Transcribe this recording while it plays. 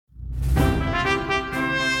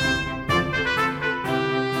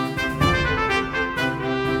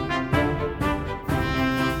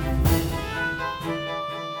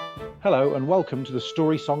Hello and welcome to the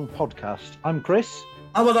Story Song Podcast. I'm Chris.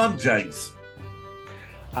 Oh, well, I'm James.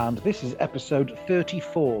 And this is episode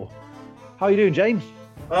 34. How are you doing, James?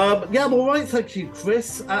 Yeah, I'm all right, thank you,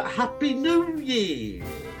 Chris. Happy New Year.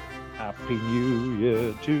 Happy New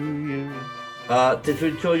Year to you. Did you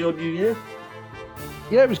enjoy your New Year?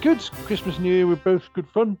 Yeah, it was good. Christmas and New Year were both good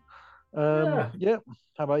fun. Yeah.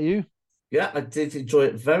 How about you? Yeah, I did enjoy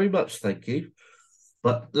it very much, thank you.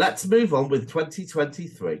 But let's move on with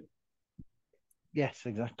 2023. Yes,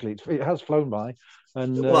 exactly. It has flown by,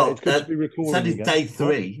 and Well, it's good to be recording it's only again. day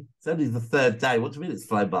 3. It's only the third day. What do you mean it's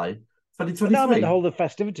flown by? 2023. No, I meant the whole of the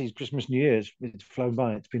festivities, Christmas, New Year's. It's flown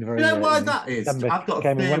by. It's been a very. You know why that is? I've got a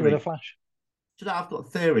came theory. and went with a flash. Do you know, I've got a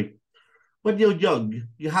theory. When you're young,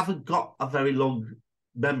 you haven't got a very long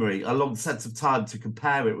memory, a long sense of time to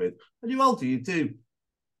compare it with. When you're older, you do.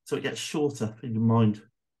 So it gets shorter in your mind.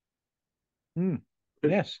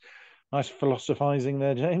 Yes. Nice philosophizing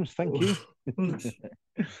there, James. Thank you.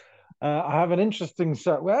 I have an interesting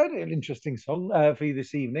song. Well, an interesting song for you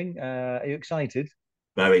this evening. Are you excited?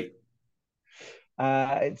 Very.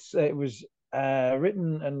 It was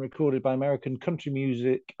written and recorded by American country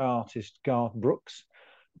music artist Garth Brooks,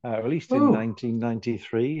 released in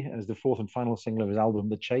 1993 as the fourth and final single of his album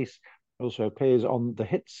The Chase. It also appears on the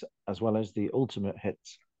hits as well as the ultimate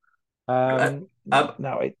hits. Can I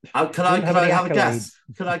have a guess?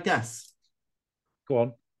 Can I guess? Go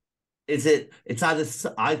on. It's either,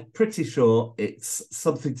 I'm pretty sure it's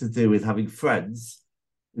something to do with having friends.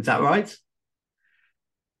 Is that right?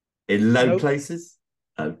 In low places?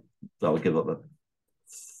 Oh, I'll give up then.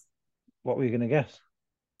 What were you going to guess?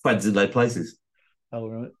 Friends in low places. Oh,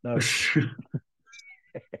 right. No.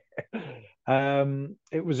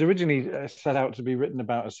 It was originally set out to be written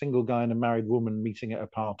about a single guy and a married woman meeting at a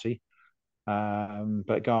party.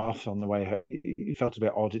 But Garth, on the way home, he felt a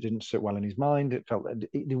bit odd. It didn't sit well in his mind. It felt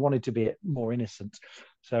he wanted to be more innocent.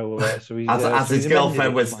 So he, as his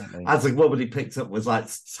girlfriend was, slightly. As the woman he picked up was like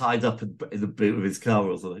tied up in the boot of his car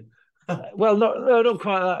or something. Well, not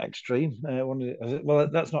quite that extreme. Well,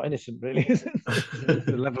 that's not innocent, really.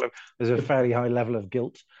 There's a fairly high level of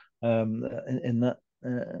guilt in that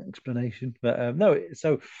explanation. But no,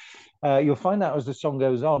 so you'll find out as the song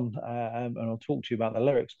goes on, and I'll talk to you about the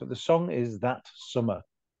lyrics. But the song is That Summer.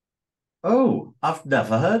 Oh, I've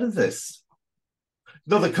never heard of this.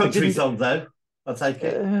 Another country song, though. I'll take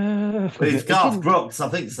it. It's Garth Brooks, I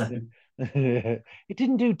think so. It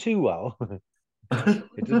didn't do too well.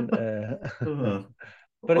 It didn't.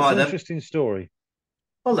 But it's an interesting story.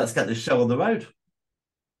 Well, let's get this show on the road.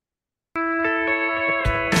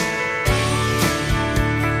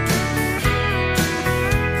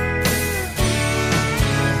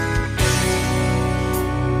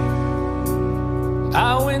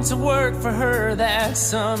 I went to work for her that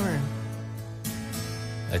summer,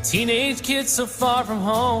 a teenage kid so far from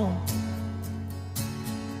home.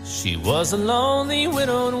 She was a lonely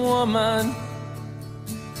widowed woman,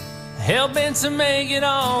 hell-bent to make it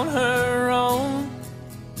on her own.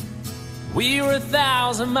 We were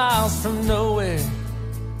 1,000 miles from nowhere,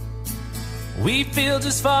 we filled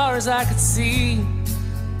as far as I could see,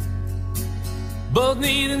 both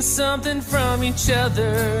needing something from each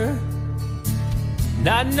other,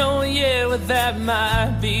 not knowing yet what that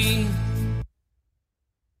might be.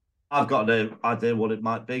 I've got no idea what it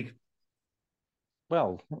might be.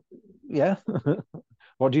 Well, yeah.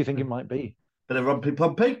 What do you think it might be? Bit of rumpy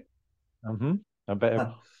pumpy? Mm-hmm. A bit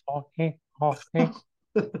of hockey.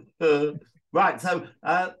 Right, so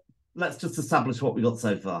let's just establish what we got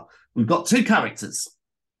so far. We've got 2 characters.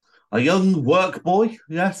 A young work boy,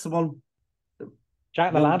 someone.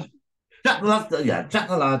 Jack the lad. Jack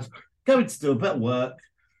the lad. Going to do a bit of work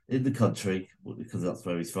in the country, because that's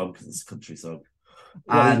where he's from, because it's a country song.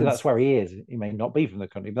 Well, that's where he is. He may not be from the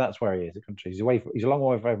country, but that's where he is, the country. He's a long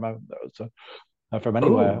way from home, though. So from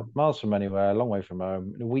anywhere, miles from anywhere, a long way from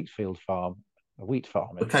home, a wheat farm.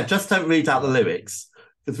 Okay, just don't read out the lyrics,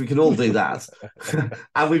 because we can all do that.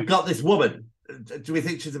 And we've got this woman. Do we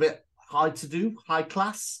think she's a bit high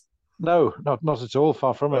class? No, not at all.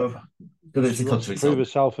 Far from it. But it's a country song. Prove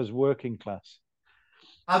herself as working class.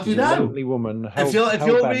 How do you know? A lonely woman. If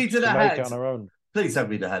you're reading ahead, on her own. Please don't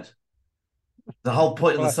read ahead. The whole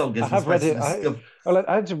point of the song is. I have read it.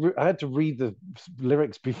 I had to read the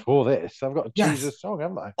lyrics before this. I've got to choose a song,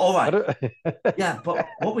 haven't I? All right. Yeah, but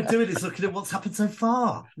what we're doing is looking at what's happened so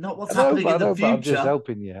far, not what's happening in the future. I'm just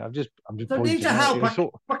helping you. I'm just. Don't need your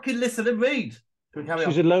help. Fucking listen and read.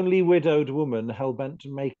 She's a lonely widowed woman, hell bent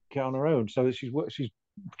to make it on her own. So she's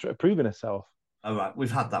proving herself. All right,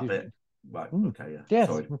 we've had that bit. Right. Okay. Yeah. Yes.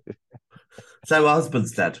 Sorry. So her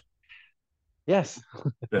husband's dead. Yes.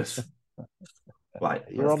 Yes. Right.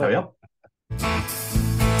 You're on carry it. on.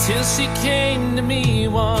 Till she came to me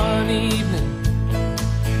one evening,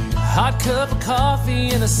 a hot cup of coffee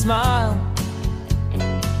and a smile,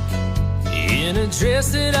 in a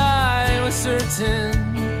dress that I was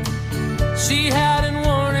certain she hadn't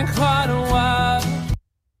worn in quite a while.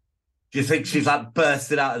 Do you think she's like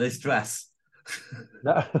bursting out of this dress?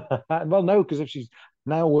 Well, no, because if she's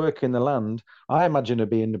now working the land, I imagine her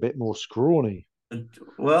being a bit more scrawny.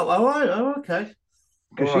 Well, all right, okay.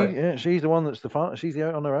 Because she's the one that's the farm. She's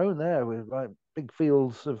out on her own there with like big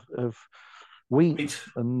fields of wheat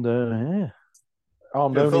and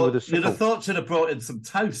armed only with a sickle. You'd have thought she'd have brought in some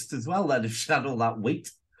toast as well then if she had all that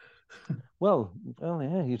wheat. Well,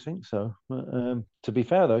 yeah, you'd think so. But, to be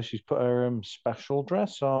fair though, she's put her special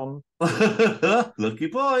dress on. Lucky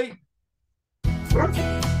boy.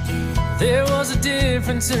 There was a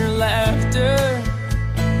difference in her laughter.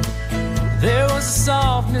 There was a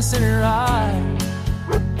softness in her eye.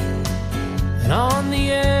 And on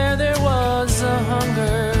the air there was a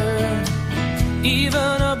hunger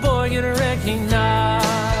even a boy could recognize.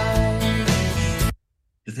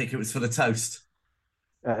 You think it was for the toast?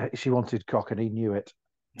 She wanted cock and he knew it.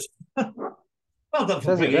 Well done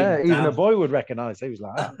for bringing it even a boy would recognise. He was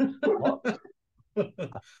like, what?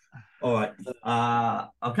 All right.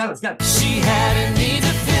 Okay, let's go. She had a need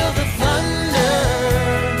to feel the thunder,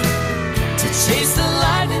 to chase the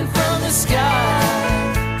lightning from the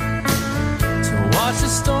sky, to watch the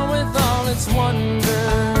storm with all its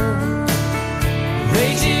wonder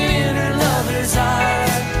raging in her lover's eyes.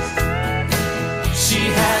 She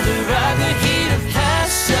had to ride the heat of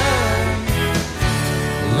passion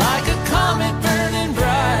like a comet burning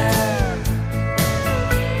bright,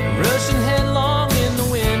 rushing headlong in the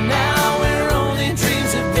wind. Now where only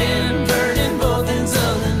dreams have been burning both ends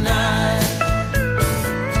of the night.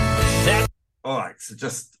 All right, so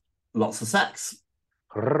just lots of sex.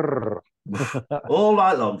 All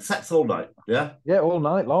night long, sex all night, yeah? Yeah, all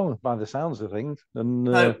night long by the sounds of things. And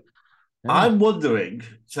yeah. I'm wondering,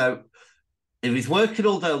 so if he's working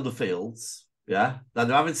all day on the fields, yeah, then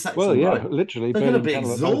they're having sex all night. Literally. They're going to be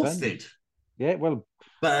exhausted. Yeah, well,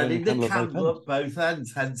 burning the candle at both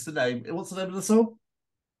ends, hence the name. What's the name of the song?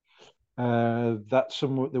 That's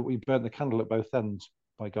some that we burn the candle at both ends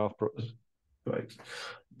by Garth Brooks. Right.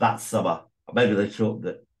 That's Summer. Maybe they shortened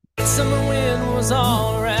it. Summer wind was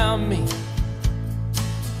all around me,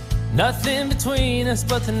 nothing between us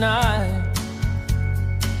but the night.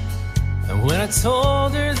 And when I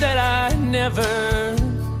told her that I never,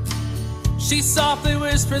 she softly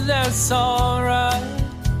whispered, "That's all right."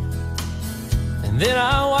 And then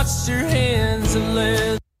I watched her hands of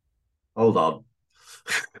leather. Hold on.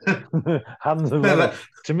 Hands of leather.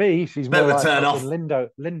 To me, she's more like turn off.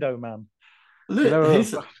 Lindo man.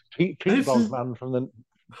 Pete Bog man from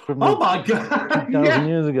oh my God! 2,000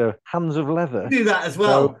 years ago. Hands of leather. You do that as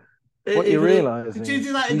well. So, what you realise? Did you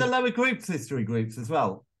do that in the lower groups, history groups as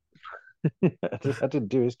well? I didn't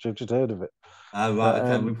do history. I've just heard of it. Oh right,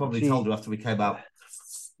 okay. We probably told her after we came out.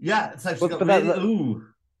 Yeah, so she got really.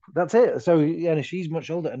 That's it. So yeah, she's much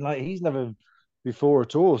older, and like he's never before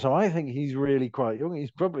at all. So I think he's really quite young. He's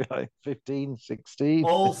probably like 15, 16.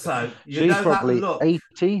 Also, she's probably that look,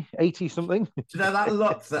 80 something. Do you know that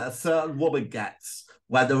look that a certain woman gets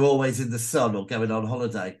when they're always in the sun or going on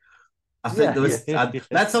holiday? I think there was.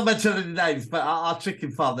 Let's not mention any names, but our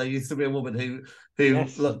chicken farm, there used to be a woman who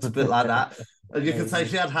looked a bit like that, and you can say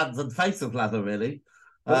she had hands and face of leather, really.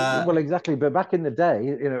 Well, exactly. But back in the day,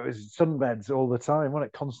 it was sunbeds all the time,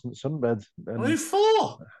 wasn't it? Constant sunbeds. What are you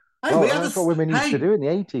for? Hey, that's what women used to do in the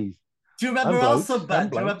 80s. Do you remember our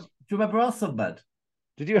sunbed? Do you remember our sunbed?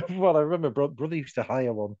 Did you ever? Well, I remember brother used to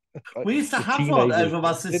hire one. We used to have one over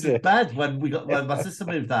my sister's bed when my sister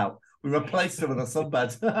moved out. We replaced her with a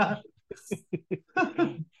sunbed.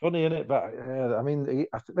 Funny, isn't it? But I mean,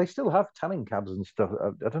 they still have tanning cabs and stuff.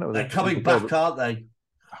 I don't know. They're coming back, aren't they?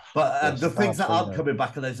 But the things that aren't coming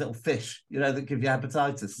back are those little fish, that give you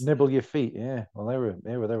hepatitis. Nibble your feet, yeah. Well, they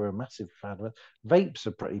were a massive fad. Vapes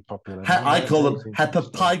are pretty popular. I call them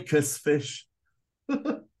hepapicus fish.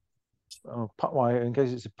 Why? In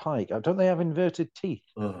case it's a pike. Don't they have inverted teeth?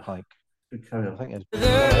 Pike. I think it's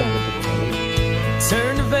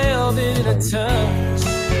turn to velvet in a touch.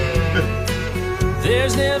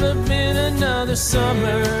 There's never been another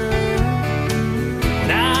summer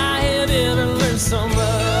when I have ever learned so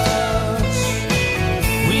much.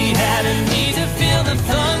 We had a need to feel the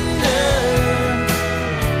thunder,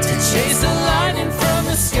 to chase the lightning from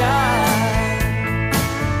the sky,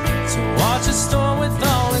 to watch a storm with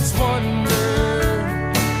all its wonder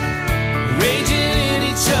raging in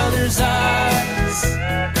each other's eyes.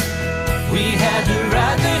 We had to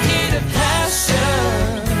ride the heat of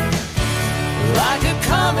passion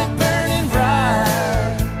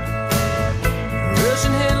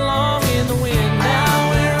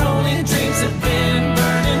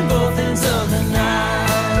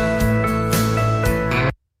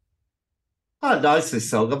quite nice, this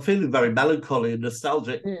song. I'm feeling very melancholy and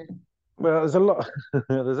nostalgic. Well, there's a lot.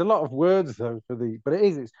 There's a lot of words though but it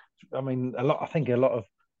is. It's. I mean, a lot. I think a lot of.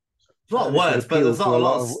 It's a lot of this would words, but appeal there's not to a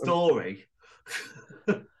lot of story.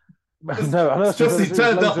 No, I know. It's just he there's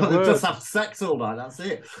turned loads up of and just words. have sex all night. That's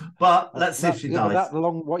it. But let's see if she But dies. that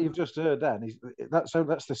long, what you've just heard then is that's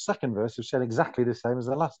the second verse is said exactly the same as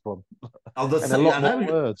the last one, and a lot more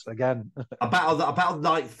words again. About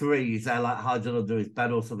night 3, he's there like hiding under his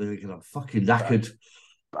bed or something, thinking I'm fucking knackered.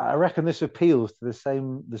 But I reckon this appeals to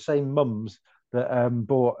the same mums that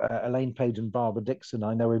bought Elaine Page and Barbara Dixon.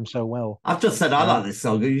 I know him so well. I've just said I like this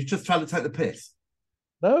song. Are you just trying to take the piss?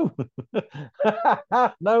 No,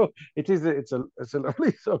 no, it is. It's a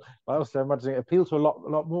lovely song. I also imagine it appeals to a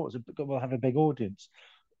lot more. It will have a big audience.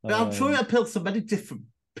 I'm sure it appeals to many different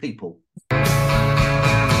people.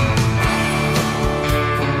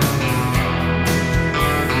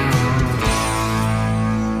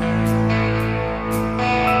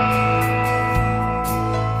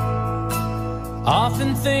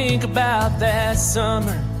 Often think about that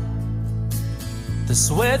summer, the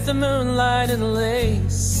sweat, the moonlight, and the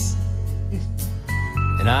lace.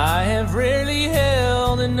 And I have rarely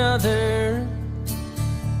held another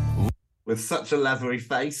with such a leathery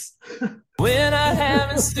face. when I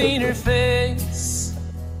haven't seen her face.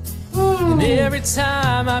 And every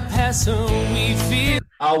time I pass a wheat field.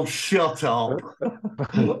 Oh, shut up.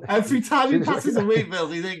 Every time he passes a wheat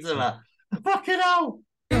field, he thinks of her. Fucking hell.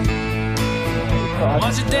 I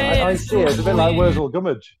see her. It's a bit like Wurzel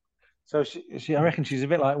Gummidge. So I reckon she's a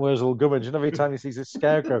bit like Wurzel Gummidge. And every time he sees a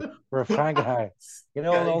scarecrow or a fag hag, you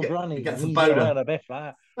know, an old granny gets a boner. A bit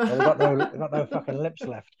flat. They've got no fucking lips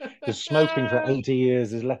left. Because smoking for 80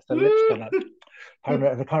 years has left their lips kind of.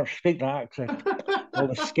 They can't speak that accent. All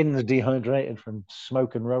the skin's dehydrated from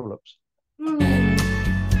smoke and roll-ups.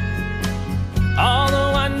 Although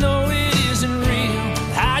I know it isn't real,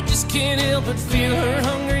 I just can't help but feel her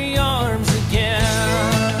hungry arms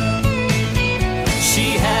again.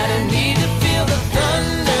 She had a need to feel the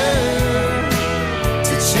thunder,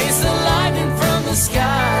 to chase the lightning from the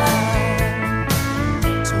sky,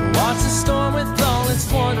 to watch the storm with all its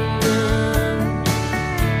wonder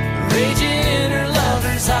raging in her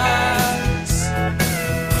lover's eyes.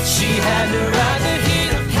 She had to ride the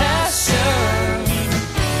heat of passion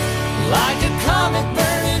like a comet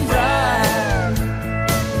burning bright,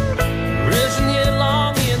 risen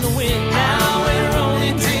headlong in the wind. Now her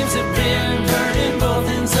only dreams have been burning both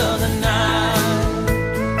ends of the night,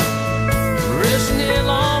 risen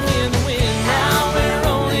headlong in the wind. Now her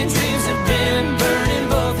only dreams have been burning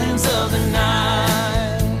both ends of the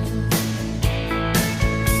night.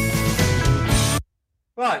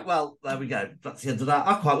 Right, well, there we go. That's the end of that.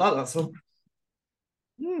 I quite like that song.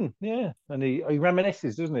 Yeah, and he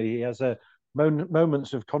reminisces, doesn't he? He has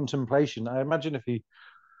moments of contemplation. I imagine if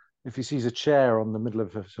he sees a chair on the middle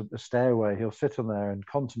of a stairway, he'll sit on there and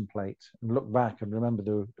contemplate and look back and remember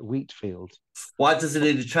the wheat field. Why does he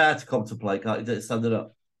need a chair to contemplate? Can't he do it standing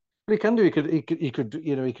up? But he can do.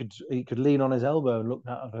 He could lean on his elbow and look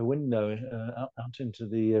out of a window out into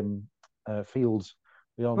the fields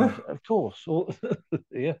beyond. Of course,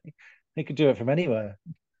 yeah, he could do it from anywhere.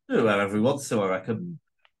 Do wherever he wants to, I reckon.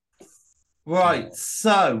 Right,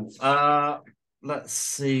 so let's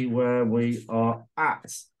see where we are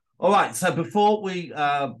at. All right, so before we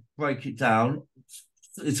break it down,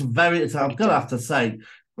 I'm going to have to say,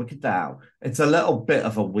 break it down. It's a little bit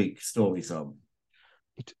of a weak story, so.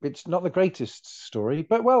 It's not the greatest story,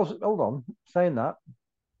 but well, hold on. Saying that,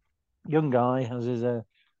 young guy has his. I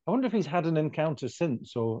wonder if he's had an encounter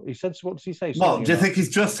since, or he said, what does he say? What, do you think he's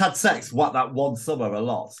just had sex that one summer a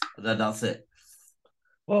lot, and then that's it?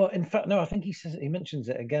 Well, in fact, no, I think he mentions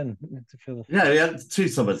it again to feel. Yeah, he had 2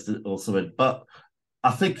 summers or something, but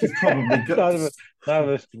I think he's probably got. None of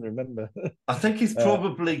us can remember. I think he's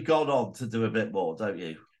probably gone on to do a bit more, don't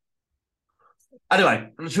you?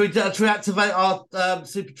 Anyway, should we activate our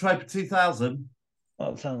Super Troper 2000?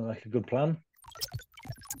 That sounds like a good plan.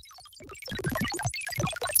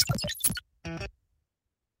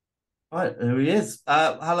 Right, there he is.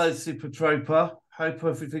 Hello, Super Troper. Hope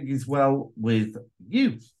everything is well with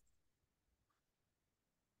you.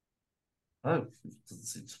 Oh, it doesn't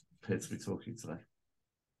seem to appear to be talking today.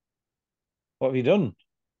 What have you done?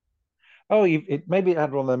 Oh, maybe it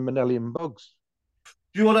had one of them Manelian bugs.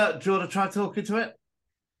 Do you want to try talking to it?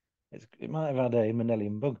 It might have had a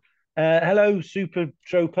Manelian bug. Hello, Super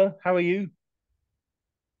Troper. How are you?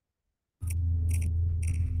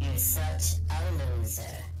 You're such a loser.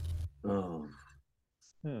 Oh.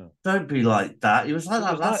 Yeah. Don't be like that. He was like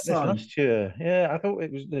that last time. Last year. Yeah, I thought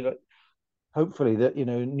it was. hopefully that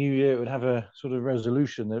New Year would have a sort of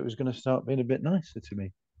resolution that it was going to start being a bit nicer to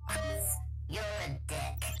me. You're a dick.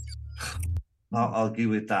 I'll argue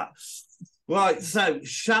with that. Right, so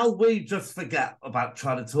shall we just forget about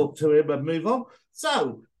trying to talk to him and move on?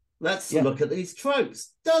 So let's look at these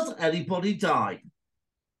tropes. Does anybody die?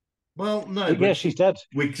 Well, no. Yeah, she's dead.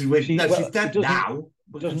 She's dead now.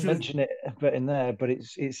 Doesn't mention it, but in there, but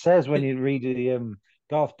it says when you read the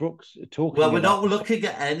Garth Brooks talking. Well, we're not looking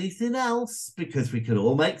at anything else because we can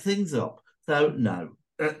all make things up. So no.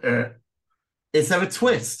 Is there a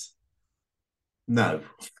twist? No.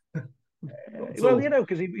 Well,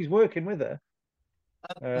 because he's working with her.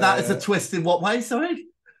 That is a twist in what way? Sorry.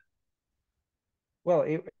 Well,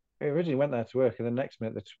 he originally went there to work, and the next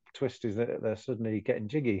minute the twist is that they're suddenly getting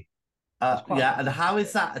jiggy. Yeah, and how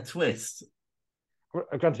is that a twist?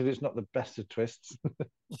 Granted, it's not the best of twists,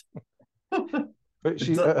 but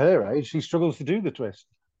she, at her age, she struggles to do the twist.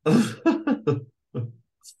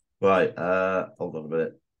 Right, hold on a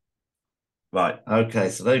minute. Right, okay,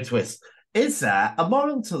 so no twist. Is there a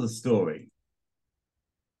moral to the story?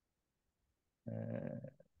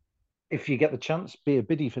 If you get the chance, be a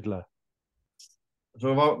biddy fiddler.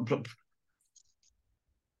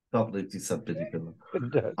 Can't believe you said biddy fiddler.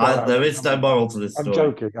 No, there is no moral to this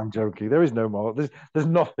story. I'm joking. There is no moral. There's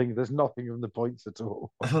nothing. There's nothing in the points at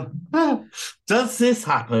all. Does this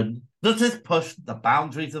happen? Does this push the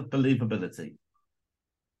boundaries of believability?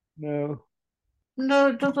 No. No,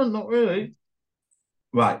 it doesn't. Not really.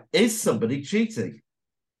 Right. Is somebody cheating?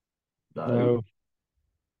 No.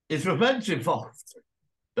 Is revenge involved?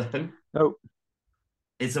 No. No.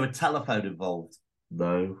 Is there a telephone involved?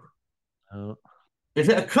 No. No. Is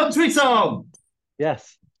it a country song?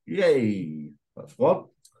 Yes. Yay. That's one.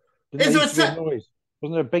 Is there a noise?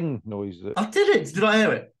 Wasn't there a bing noise? I did it. Did I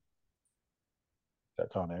hear it? I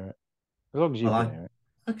can't hear it. As long as you can hear it.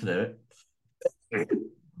 I can hear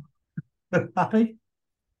it. Happy?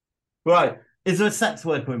 Right. Is there a sex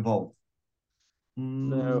worker involved?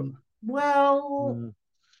 No. Well,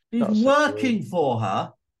 he's working for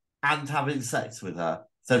her and having sex with her.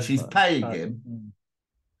 So she's paying him.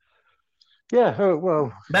 Yeah,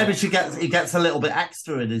 well. Maybe he gets a little bit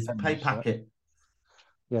extra in his pay packet.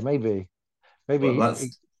 Yeah, maybe.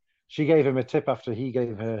 She gave him a tip after he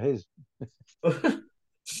gave her his.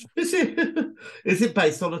 Is it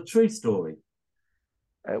based on a true story?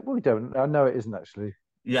 We don't. I know it isn't actually.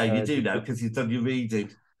 Yeah, you do know because you've done your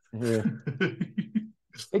reading. Yeah.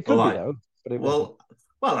 It could be though, but it wasn't.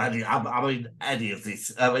 Well, I mean, any of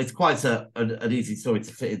this, it's quite an easy story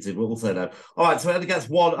to fit into, but also no. All right, so it only gets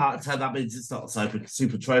 1 out of 10. That means it's not a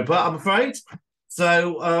super troper, I'm afraid.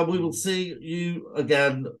 So we will see you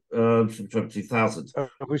again from 2000.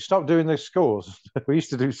 We stopped doing the scores. We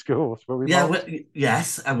used to do scores. But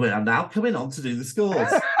yes, and we are now coming on to do the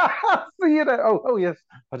scores. Oh yes,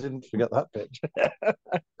 I didn't forget that bit.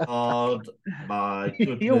 God, my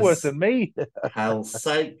goodness. You're worse than me. Hell's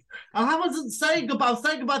sake. I wasn't saying goodbye. I was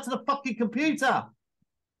saying goodbye to the fucking computer.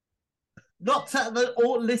 Not to the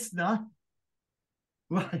listener.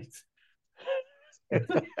 Right.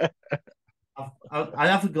 I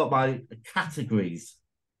haven't got my categories.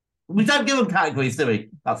 We don't give them categories, do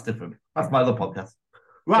we? That's different. That's my other podcast.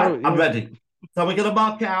 Right, I'm ready. So we're going to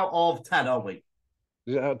mark it out of 10, aren't we?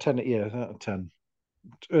 Is it out of 10? Yeah, out of 10.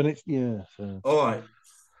 And it's, yeah. So. All right.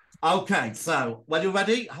 Okay, so when you're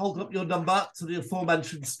ready, hold up your number to the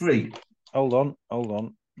aforementioned screen. Hold on.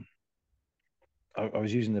 I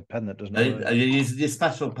was using the pen that doesn't work. Are you using your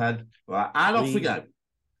special pen? Right, and off we go.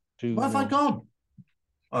 Where have I gone?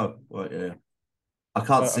 Oh, right, yeah. I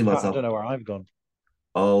can't see myself. I don't know where I've gone.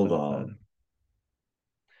 Hold on.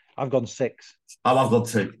 I've gone 6. Oh, I've gone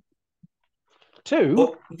 2. 2?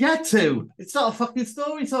 Oh, yeah, 2. It's not a fucking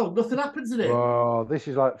story song. Nothing happens in it. Oh, this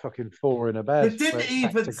is like fucking 4 in a bed. They didn't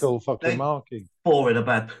even tactical fucking marking. 4 in a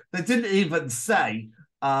bed. They didn't even say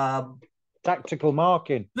tactical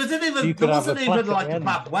marking. They didn't even. There wasn't even like a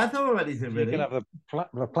bad weather or anything. Really, you can have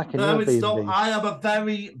a plaque in no, your it's B&B. not. I am a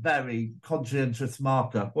very, very conscientious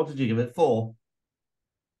marker. What did you give it? 4.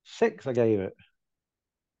 6. I gave it.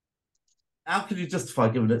 How can you justify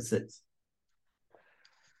giving it 6?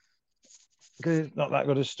 Because it's not that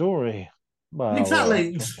good a story. Well,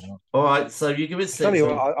 exactly. All right, so you give it 6. Tell you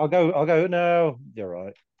what, I'll go. No, you're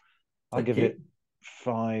right. I'll give it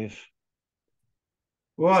 5.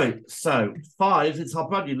 Right, so 5. It's our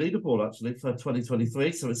brand new leaderboard actually for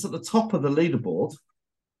 2023. So it's at the top of the leaderboard.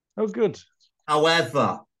 Oh, good.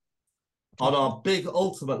 However, on our big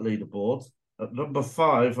ultimate leaderboard at number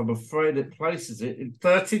 5, I'm afraid it places it in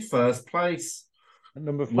 31st place. At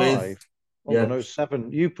number 5. Oh no,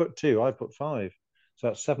 7. You put 2. I put 5. So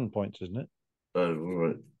that's 7 points, isn't it? Oh,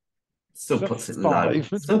 right. Still So puts it low. 5.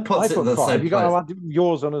 Still puts I it in put the 5. same You got place. to add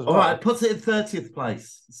yours on as All well. right, puts it in 30th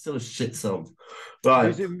place. Still a shit song. Right.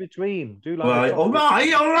 Who's in between? Do like Right. the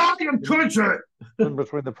top All right. Encourage it. in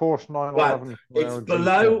between the Porsche 911. It's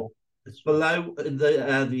below. It's below in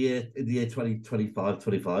the year 2025,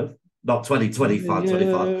 25. Not 2025,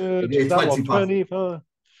 25. In the year That one, 25. 25.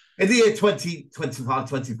 In the year 2025,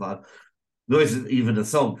 25. There isn't even a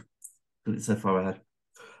song. It's so far ahead.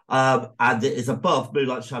 And it is above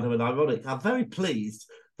Moonlight Shadow and Ironic. I'm very pleased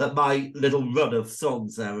that my little run of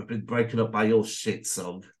songs there have been broken up by your shit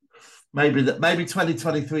song. Maybe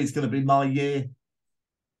 2023 is going to be my year.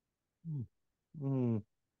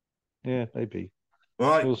 Yeah, maybe.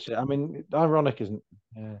 Right. We'll see. I mean, Ironic isn't.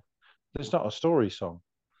 Yeah, it's not a story song.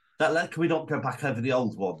 Can we not go back over the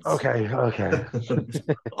old ones? Okay.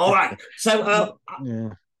 All right. So Yeah.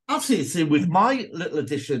 I'll see you soon with my little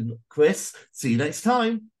addition, Chris. See you next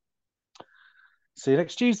time. See you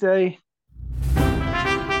next Tuesday.